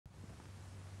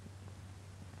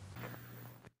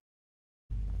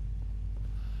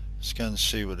Let's go and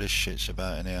see what this shit's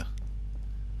about in here.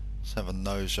 Let's have a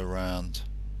nose around.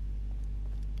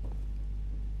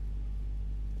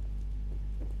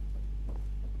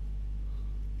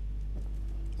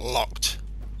 Locked.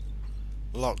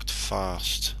 Locked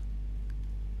fast.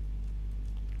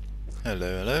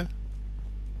 Hello, hello.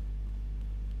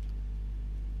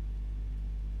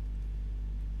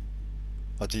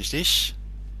 What is this?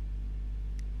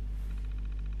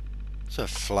 It's a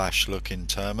flash looking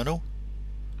terminal.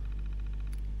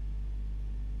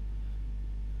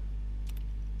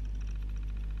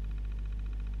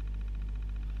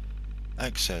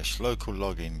 Access local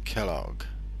login Kellogg.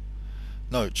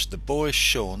 Notes: the boy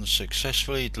Shaun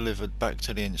successfully delivered back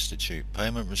to the Institute.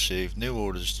 Payment received. New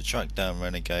orders to track down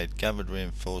Renegade. Gathered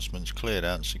reinforcements. Cleared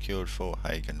out. Secured Fort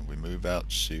Hagen. We move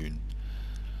out soon.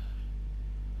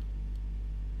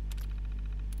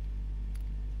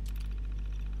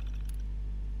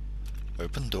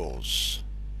 Open doors.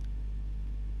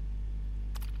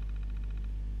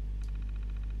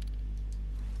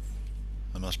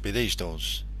 There must be these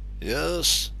doors.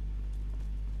 Yes.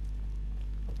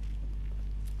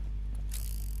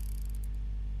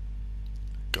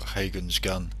 Got Hagen's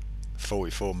gun.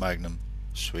 44 Magnum.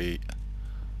 Sweet.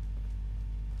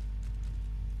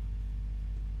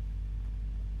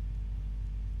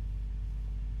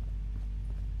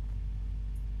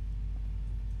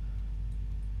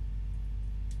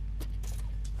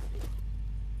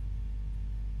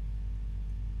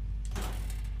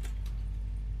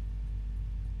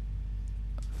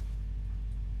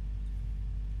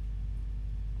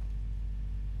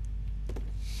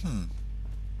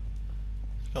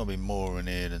 There's gotta be more in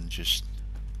here than just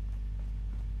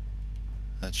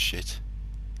that shit.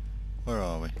 Where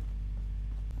are we?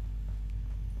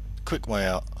 Quick way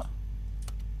out.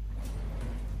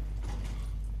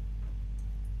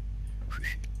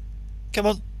 Come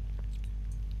on.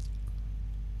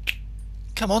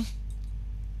 Come on.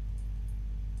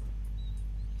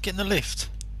 Get in the lift.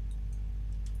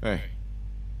 Hey.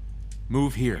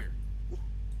 Move here.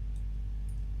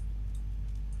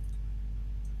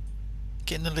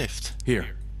 Get in the lift.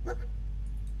 Here.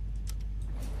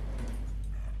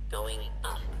 Going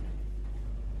up.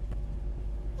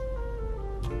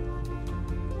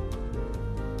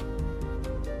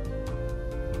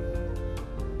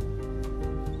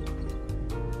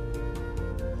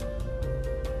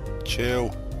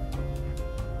 Chill.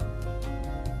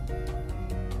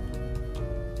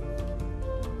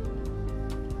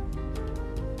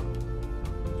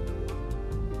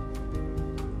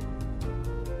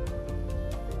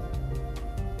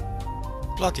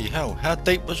 Bloody hell, how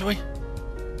deep was we?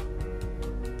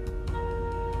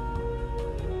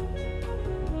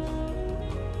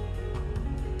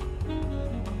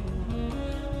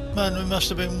 Man, we must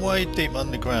have been way deep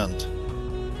underground.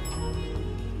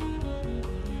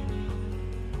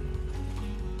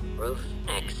 Roof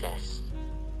access.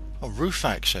 Oh, roof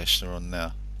access they're on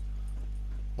now.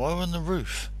 Why are we on the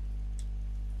roof?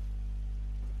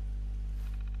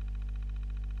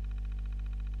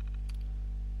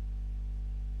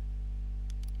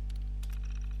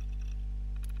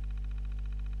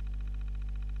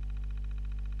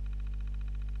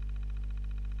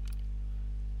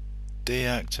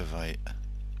 Deactivate.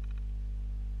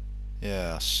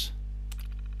 Yes.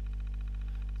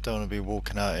 Don't want to be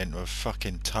walking out into a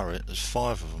fucking turret. There's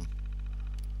 5 of them.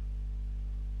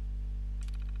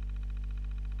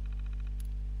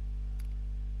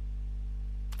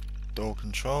 Door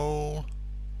control.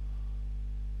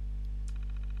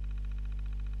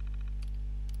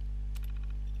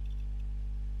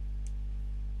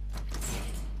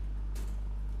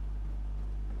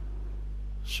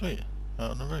 Sweet.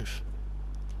 Out on the roof.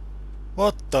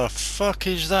 What the fuck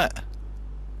is that?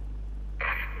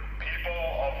 People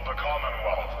of the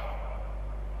Commonwealth,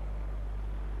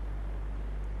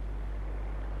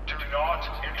 do not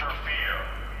interfere.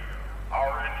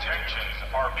 Our intentions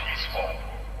are peaceful.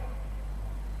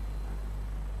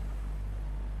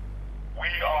 We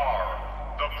are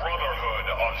the Brotherhood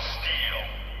of Steel.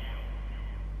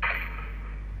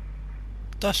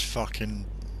 That's fucking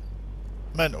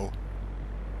mental.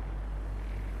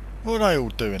 What are they all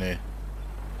doing here?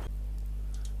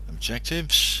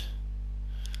 Objectives?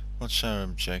 What's our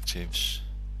objectives?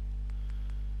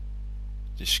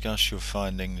 Discuss your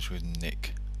findings with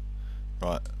Nick.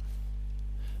 Right.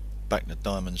 Back to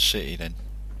Diamond City then.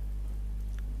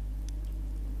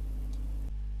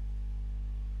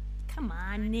 Come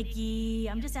on, Nikki.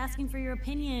 I'm just asking for your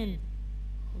opinion.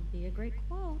 Would be a great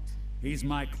quote. He's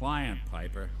my client,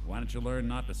 Piper. Why don't you learn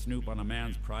not to snoop on a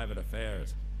man's private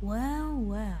affairs? Well,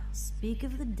 well, speak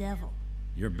of the devil.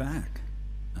 You're back.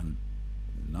 And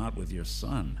not with your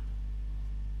son.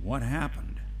 What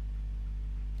happened?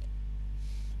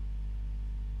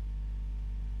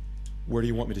 Where do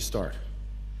you want me to start?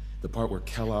 The part where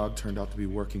Kellogg turned out to be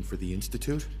working for the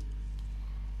Institute?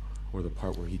 Or the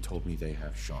part where he told me they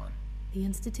have Shaun? The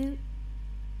Institute?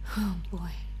 Oh, boy.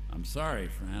 I'm sorry,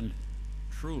 friend.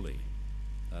 Truly.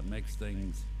 That makes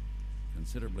things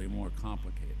considerably more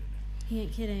complicated. He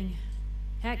ain't kidding.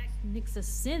 Heck, Nick's a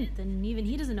synth, and even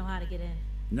he doesn't know how to get in.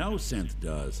 No synth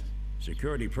does.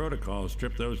 Security protocols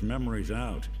strip those memories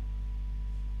out.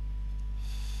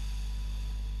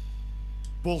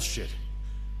 Bullshit.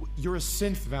 You're a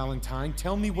synth, Valentine.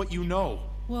 Tell me what you know.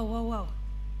 Whoa, whoa, whoa.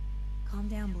 Calm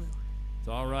down, Blue. It's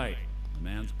all right. The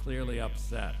man's clearly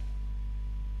upset.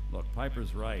 Look,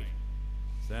 Piper's right.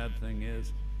 Sad thing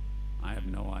is, I have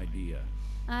no idea.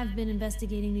 I've been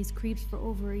investigating these creeps for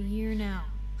over a year now.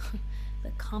 The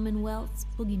Commonwealth's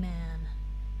boogeyman.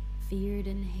 Feared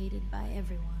and hated by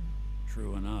everyone.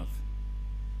 True enough.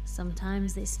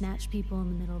 Sometimes they snatch people in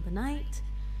the middle of the night,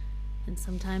 and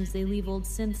sometimes they leave old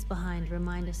synths behind to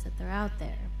remind us that they're out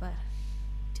there, but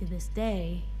to this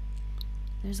day,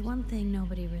 there's one thing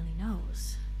nobody really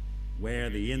knows. Where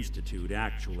the Institute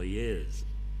actually is.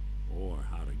 Or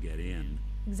how to get in.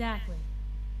 Exactly.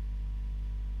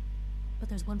 But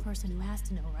there's one person who has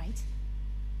to know, right?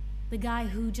 The guy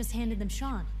who just handed them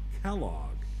Shaun.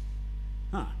 Kellogg.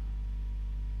 Huh.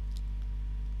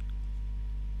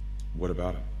 What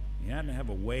about him? He had to have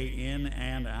a way in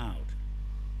and out.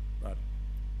 But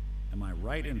am I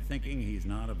right in thinking he's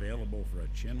not available for a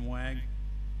chinwag?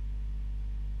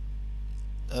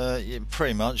 Yeah,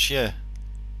 pretty much, yeah.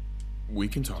 We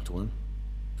can talk to him.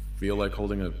 Feel like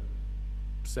holding a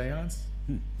seance?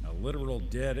 A literal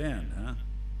dead end, huh?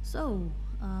 So,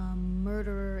 a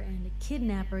murderer and a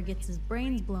kidnapper gets his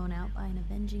brains blown out by an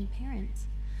avenging parent.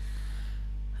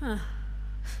 Huh.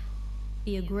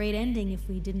 Be a great ending if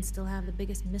we didn't still have the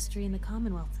biggest mystery in the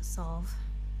Commonwealth to solve.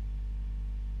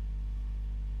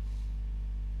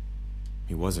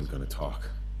 He wasn't gonna talk.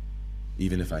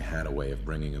 Even if I had a way of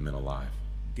bringing him in alive.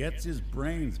 Gets his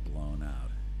brains blown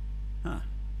out. Huh.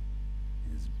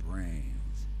 His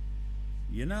brains.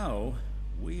 You know,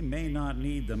 we may not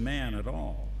need the man at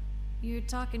all. You're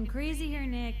talking crazy here,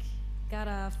 Nick. Got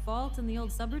a fault in the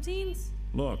old subroutines?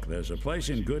 Look, there's a place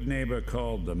in Good Neighbor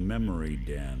called the Memory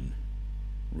Den.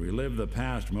 Relive the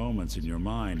past moments in your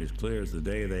mind as clear as the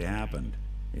day they happened.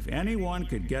 If anyone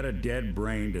could get a dead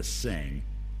brain to sing,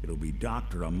 it'll be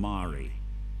Dr. Amari,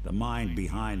 the mind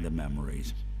behind the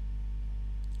memories.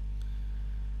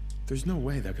 There's no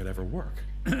way that could ever work.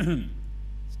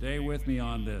 Stay with me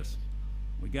on this.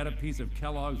 We get a piece of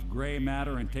Kellogg's gray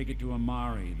matter and take it to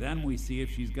Amari. Then we see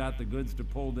if she's got the goods to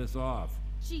pull this off.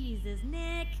 Jesus,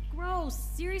 Nick. Gross.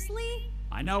 Seriously?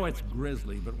 I know it's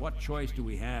grisly, but what choice do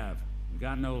we have? We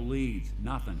got no leads,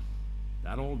 nothing.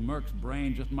 That old Merc's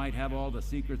brain just might have all the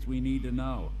secrets we need to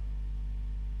know.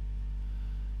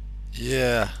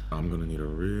 Yeah. I'm gonna need a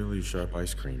really sharp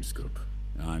ice cream scoop.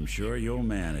 I'm sure you'll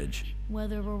manage.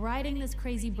 Whether we're riding this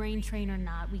crazy brain train or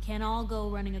not, we can't all go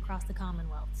running across the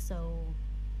Commonwealth, so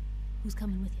who's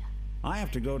coming with you? I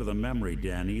have to go to the Memory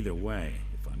Den either way,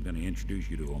 if I'm going to introduce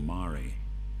you to Amari.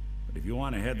 But if you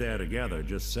want to head there together,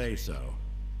 just say so.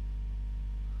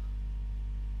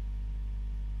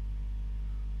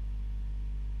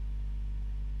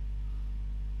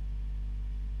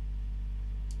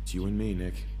 It's you and me,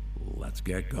 Nick. Let's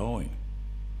get going.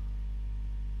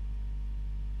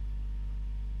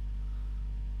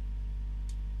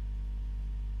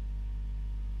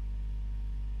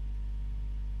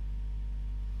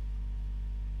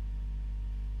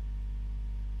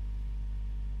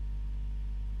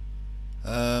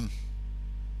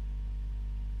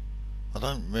 I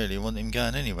don't really want him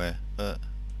going anywhere, but...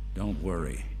 Don't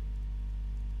worry.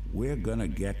 We're gonna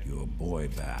get your boy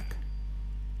back.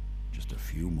 Just a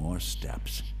few more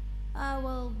steps.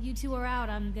 Well, you two are out.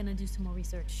 I'm gonna do some more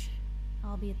research.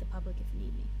 I'll be at the public if you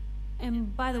need me.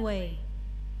 And by the way,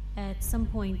 at some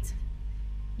point,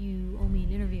 you owe me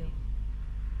an interview.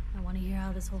 I want to hear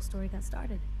how this whole story got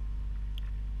started.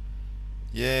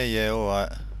 Yeah,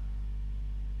 alright.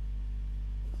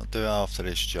 I'll do it after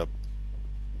this job.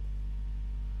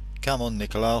 Come on,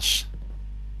 Nicholas.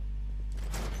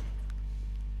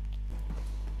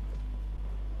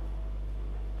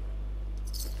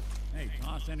 Hey,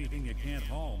 toss anything you can't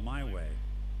haul my way.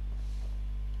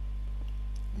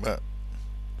 Well,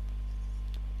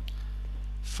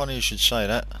 funny you should say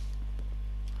that.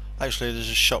 Actually, there's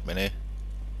a shop in here.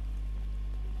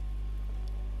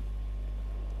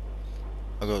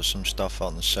 I got some stuff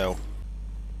on the sell.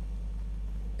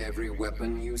 Every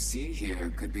weapon you see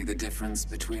here could be the difference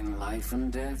between life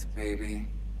and death, baby.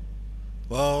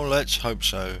 Well, let's hope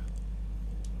so.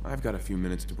 I've got a few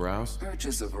minutes to browse.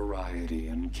 Purchase a variety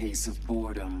in case of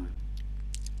boredom.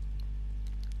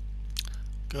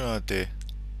 Good idea.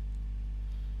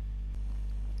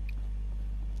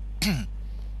 Too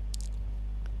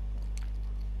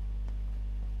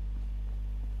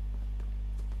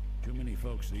many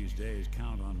folks these days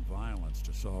count on violence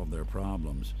to solve their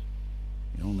problems.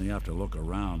 You only have to look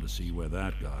around to see where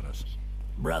that got us.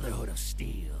 Brotherhood of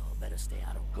Steel. Better stay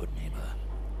out of Good Neighbor.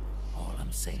 All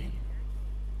I'm saying.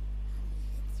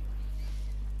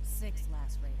 6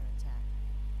 last raider attack.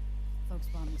 Folks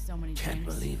bought me so many Can't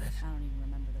drinks, believe it. I don't even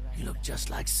remember the rest. You look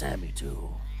just like Sammy, too.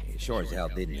 He sure as hell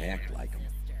didn't act like him.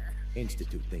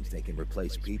 Institute thinks they can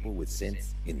replace people with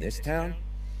synths in this town?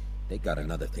 They got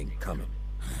another thing coming.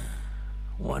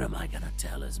 What am I gonna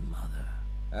tell his mother?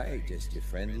 Hey, just your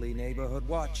friendly neighborhood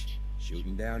watch.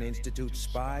 Shooting down Institute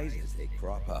spies as they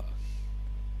crop up.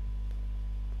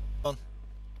 On.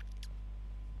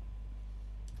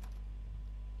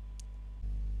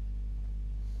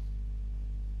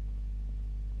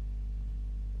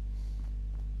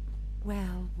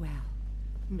 Well,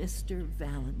 Mr.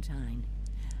 Valentine.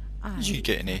 Did you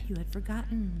get any? thought you had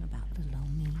forgotten about little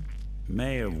old me.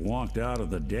 May have walked out of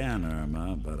the den,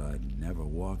 Irma, but I'd never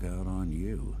walk out on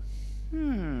you.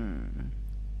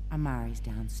 Amari's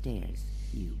downstairs,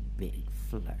 you big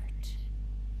flirt.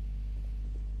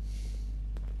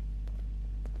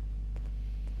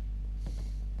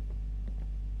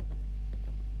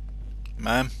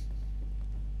 Ma'am?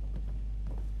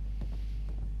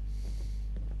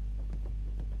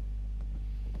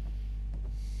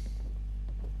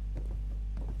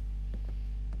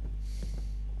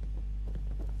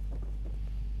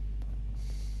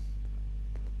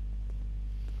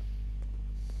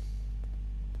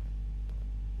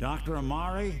 Dr.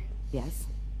 Amari? Yes?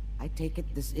 I take it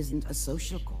this isn't a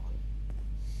social call.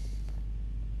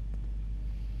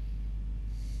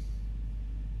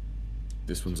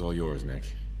 This one's all yours, Nick.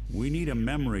 We need a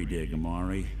memory dig,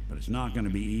 Amari, but it's not going to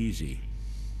be easy.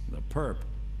 The perp,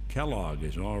 Kellogg,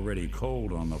 is already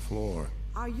cold on the floor.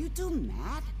 Are you two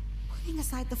mad? Putting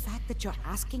aside the fact that you're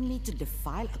asking me to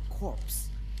defile a corpse,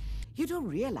 you don't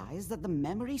realize that the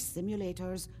memory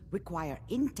simulators require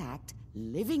intact,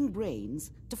 living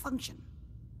brains to function.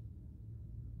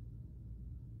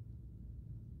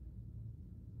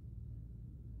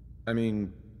 I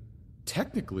mean,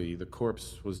 technically, the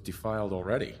corpse was defiled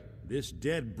already. This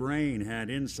dead brain had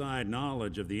inside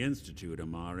knowledge of the Institute,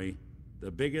 Amari.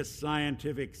 The biggest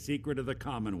scientific secret of the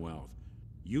Commonwealth.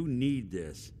 You need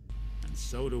this, and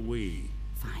so do we.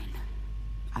 Fine.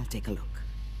 I'll take a look.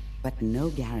 But no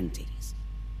guarantees.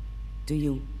 Do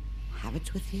you have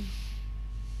it with you?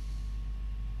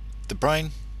 The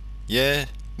brain? Yeah,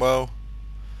 well...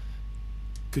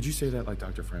 Could you say that like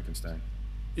Dr. Frankenstein?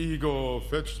 Ego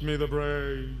fetched me the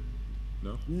brain.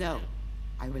 No? No,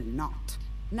 I will not.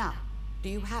 Now, do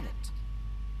you have it?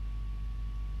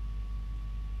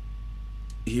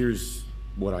 Here's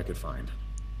what I could find.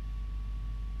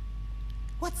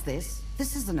 What's this?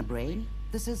 This isn't a brain.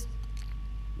 This is...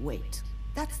 Wait,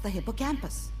 that's the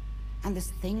hippocampus. And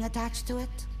this thing attached to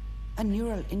it? A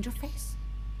neural interface?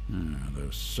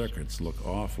 Those circuits look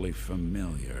awfully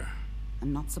familiar.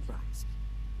 I'm not surprised.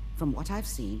 From what I've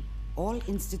seen, all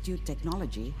Institute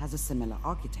technology has a similar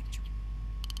architecture.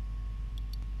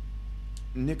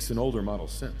 Nick's an older model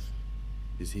synth.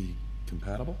 Is he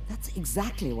compatible? That's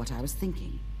exactly what I was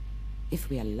thinking. If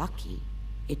we are lucky,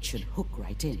 it should hook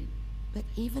right in. But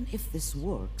even if this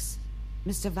works,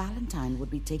 Mr. Valentine would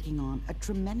be taking on a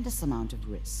tremendous amount of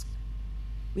risk.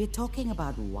 We're talking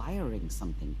about wiring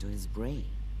something to his brain.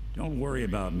 Don't worry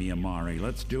about me, Amari.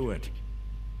 Let's do it.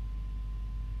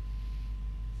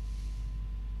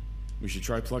 We should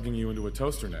try plugging you into a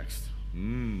toaster next.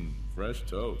 Fresh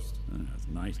toast. It's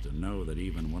nice to know that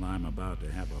even when I'm about to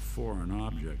have a foreign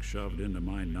object shoved into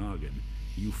my noggin,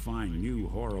 you find new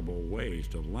horrible ways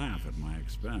to laugh at my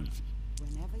expense.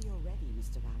 Whenever you're ready,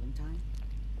 Mr. Valentine,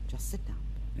 just sit down.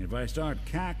 If I start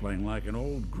cackling like an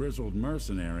old grizzled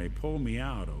mercenary, pull me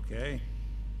out, okay?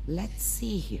 Let's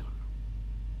see here.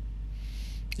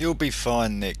 You'll be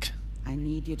fine, Nick. I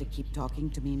need you to keep talking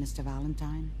to me, Mr.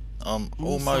 Valentine. Any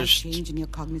Almost... slight change in your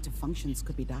cognitive functions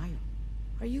could be dire.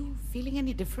 Are you feeling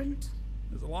any different?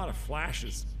 There's a lot of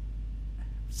flashes.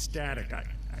 Static. I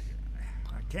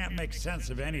can't make sense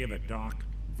of any of it, Doc.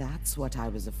 That's what I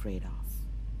was afraid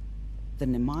of. The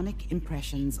mnemonic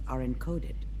impressions are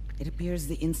encoded. It appears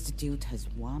the Institute has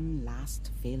one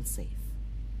last failsafe.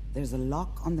 There's a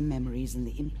lock on the memories in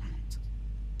the implant.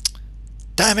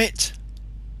 Damn it!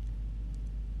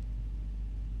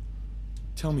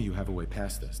 Tell me you have a way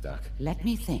past this, Doc. Let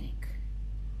me think.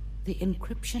 The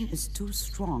encryption is too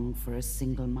strong for a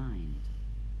single mind.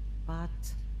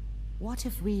 But what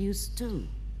if we use two?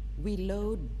 We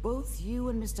load both you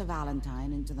and Mr.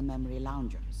 Valentine into the memory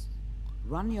loungers.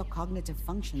 Run your cognitive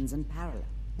functions in parallel.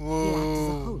 He'll act as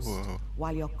a host,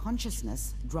 while your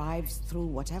consciousness drives through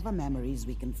whatever memories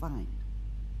we can find.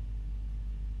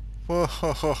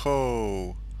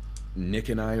 Whoa. Nick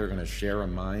and I are gonna share a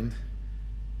mind?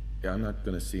 Yeah, I'm not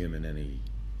gonna see him in any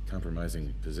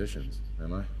compromising positions,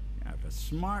 am I? Yeah, if a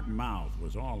smart mouth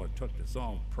was all it took to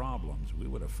solve problems, we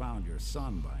would have found your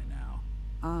son by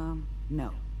now.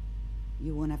 No.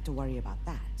 You won't have to worry about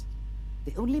that.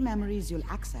 The only memories you'll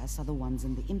access are the ones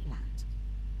in the implant.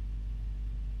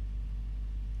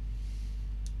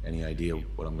 Any idea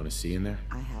what I'm gonna see in there?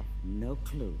 I have no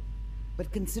clue.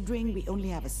 But considering we only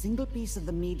have a single piece of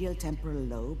the medial temporal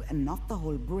lobe and not the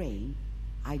whole brain,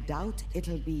 I doubt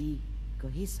it'll be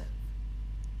cohesive.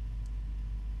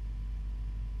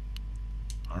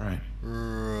 All right.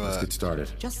 Let's get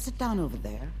started. Just sit down over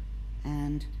there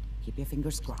and keep your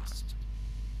fingers crossed.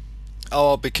 Oh,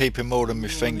 I'll be keeping more than my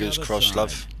fingers crossed,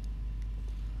 love.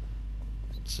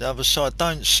 It's the other side.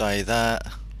 Don't say that.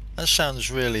 That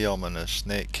sounds really ominous,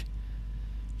 Nick.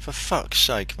 For fuck's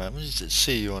sake, man. When does it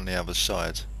see you on the other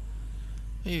side?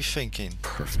 What are you thinking?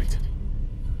 Perfect.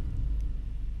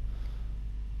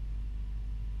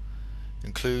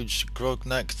 Includes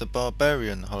Grognak the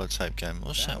Barbarian holotape game.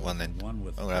 What's that one then?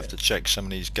 I'm gonna have to check some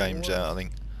of these games out, I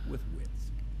think. With wits.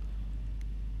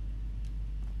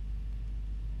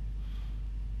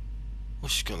 Oh,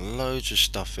 she's got loads of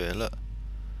stuff here, look.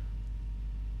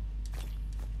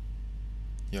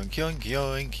 Yoink, yoink,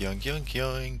 yoink, yoink, yoink,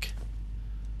 yoink.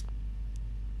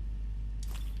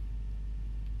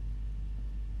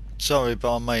 Sorry,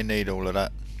 but I may need all of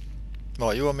that.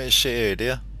 Right, you want me to sit here, do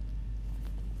you?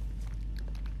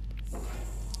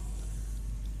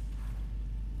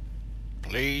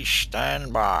 Please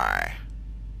stand by.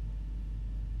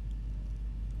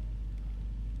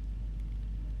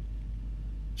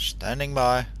 Standing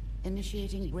by.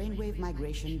 Initiating brainwave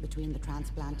migration between the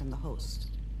transplant and the host.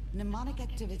 Mnemonic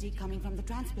activity coming from the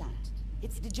transplant.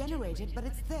 It's degenerated, but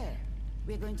it's there.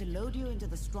 We're going to load you into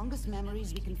the strongest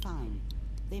memories we can find.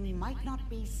 They might not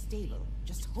be stable.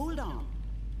 Just hold on.